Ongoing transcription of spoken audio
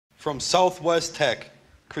From Southwest Tech,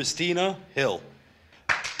 Christina Hill.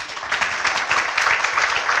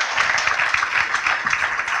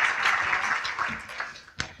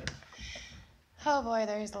 Oh boy,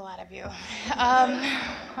 there's a lot of you.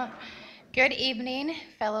 Good evening,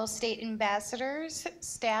 fellow state ambassadors,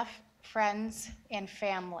 staff, friends, and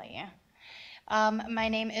family. My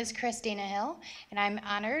name is Christina Hill, and I'm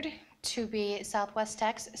honored to be Southwest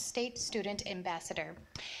Tech's State Student Ambassador.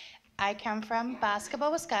 I come from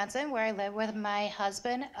Boscobel, Wisconsin, where I live with my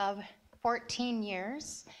husband of 14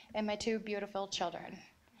 years and my two beautiful children.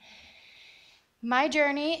 My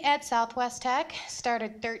journey at Southwest Tech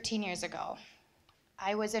started 13 years ago.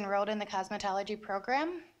 I was enrolled in the cosmetology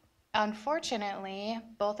program. Unfortunately,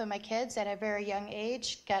 both of my kids at a very young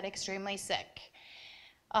age got extremely sick.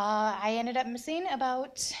 I ended up missing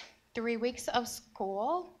about 3 weeks of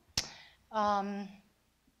school.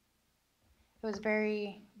 It was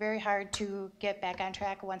very, very hard to get back on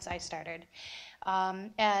track once I started.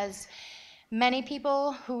 As many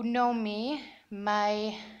people who know me,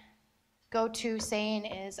 my go-to saying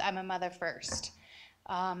is, I'm a mother first.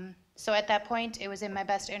 So at that point, it was in my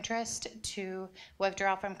best interest to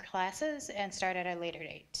withdraw from classes and start at a later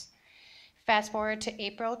date. Fast forward to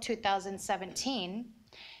April 2017,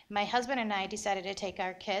 my husband and I decided to take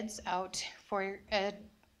our kids out for a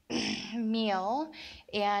meal,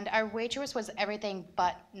 and our waitress was everything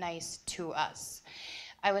but nice to us.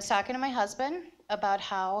 I was talking to my husband about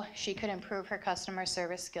how she could improve her customer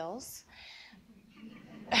service skills,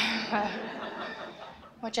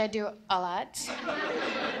 which I do a lot.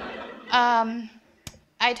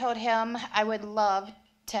 I told him I would love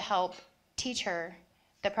to help teach her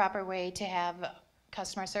the proper way to have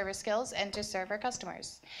customer service skills and to serve her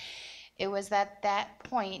customers. It was at that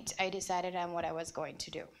point I decided on what I was going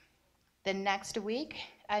to do. The next week,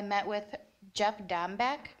 I met with Jeff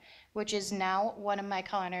Dombeck, which is now one of my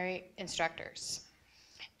culinary instructors.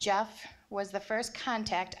 Jeff was the first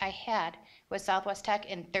contact I had with Southwest Tech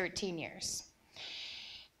in 13 years.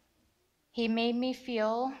 He made me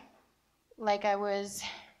feel like I was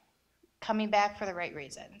coming back for the right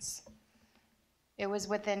reasons. It was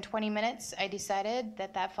within 20 minutes I decided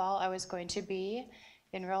that that fall I was going to be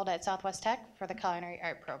enrolled at Southwest Tech for the culinary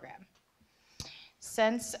art program.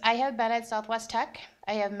 Since I have been at Southwest Tech,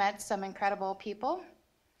 I have met some incredible people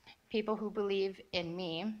who believe in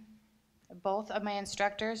me. Both of my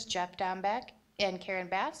instructors, Jeff Dombeck and Karen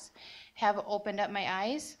Bass, have opened up my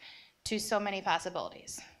eyes to so many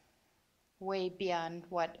possibilities, way beyond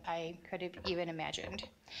what I could have even imagined.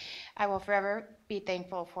 I will forever be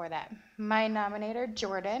thankful for that. My nominator,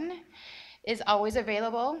 Jordan, is always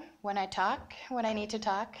available when I need to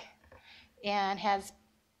talk, and has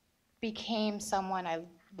became someone I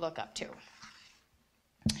look up to.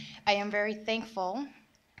 I am very thankful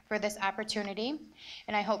for this opportunity,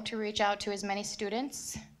 and I hope to reach out to as many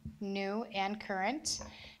students, new and current,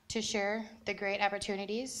 to share the great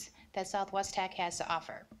opportunities that Southwest Tech has to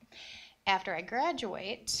offer. After I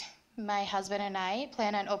graduate, my husband and I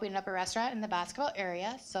plan on opening up a restaurant in the Boscobel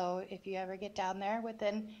area, so if you ever get down there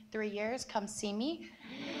within 3 years, come see me.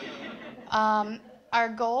 Our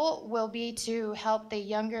goal will be to help the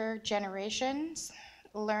younger generations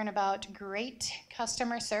learn about great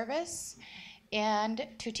customer service and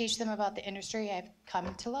to teach them about the industry I've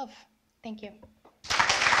come to love. Thank you.